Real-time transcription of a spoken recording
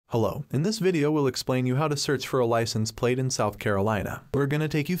Hello, in this video we'll explain you how to search for a license plate in South Carolina. We're going to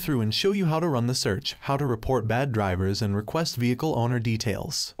take you through and show you how to run the search, how to report bad drivers, and request vehicle owner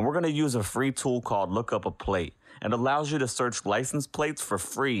details. We're going to use a free tool called Look Up a Plate. It allows you to search license plates for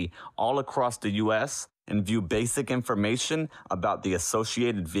free all across the US and view basic information about the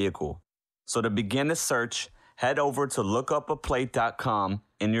associated vehicle. So to begin the search, head over to lookupaplate.com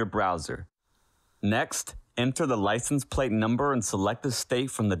in your browser. Next, enter the license plate number and select a state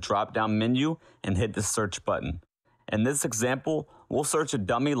from the drop-down menu and hit the search button. In this example, we'll search a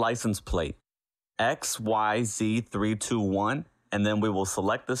dummy license plate, XYZ321, and then we will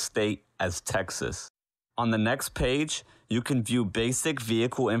select the state as Texas. On the next page, you can view basic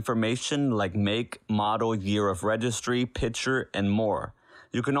vehicle information like make, model, year of registry, picture, and more.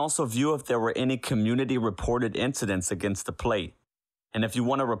 You can also view if there were any community-reported incidents against the plate. And if you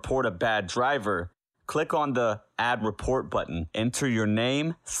want to report a bad driver, click on the Add Report button. Enter your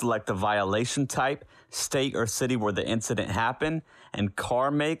name, select the violation type, state or city where the incident happened, and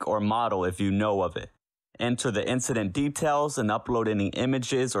car make or model if you know of it. Enter the incident details and upload any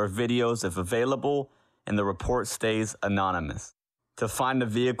images or videos if available, and the report stays anonymous. To find the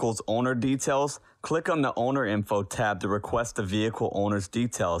vehicle's owner details, click on the Owner Info tab to request the vehicle owner's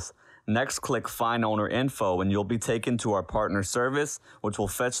details. Next, click Find Owner Info and you'll be taken to our partner service, which will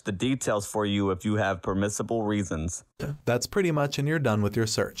fetch the details for you if you have permissible reasons. That's pretty much and you're done with your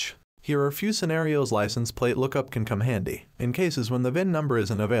search. Here are a few scenarios license plate lookup can come handy. In cases when the VIN number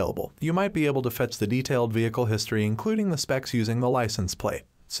isn't available, you might be able to fetch the detailed vehicle history including the specs using the license plate.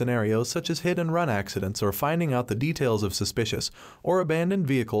 Scenarios such as hit and run accidents or finding out the details of suspicious or abandoned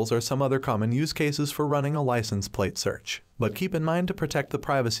vehicles are some other common use cases for running a license plate search. But keep in mind to protect the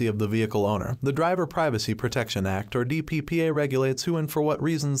privacy of the vehicle owner. The Driver Privacy Protection Act, or DPPA, regulates who and for what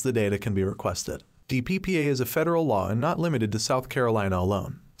reasons the data can be requested. DPPA is a federal law and not limited to South Carolina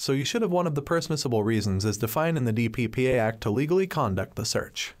alone. So you should have one of the permissible reasons as defined in the DPPA Act to legally conduct the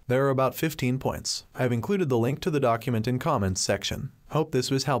search. There are about 15 points. I've included the link to the document in comments section. Hope this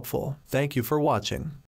was helpful. Thank you for watching.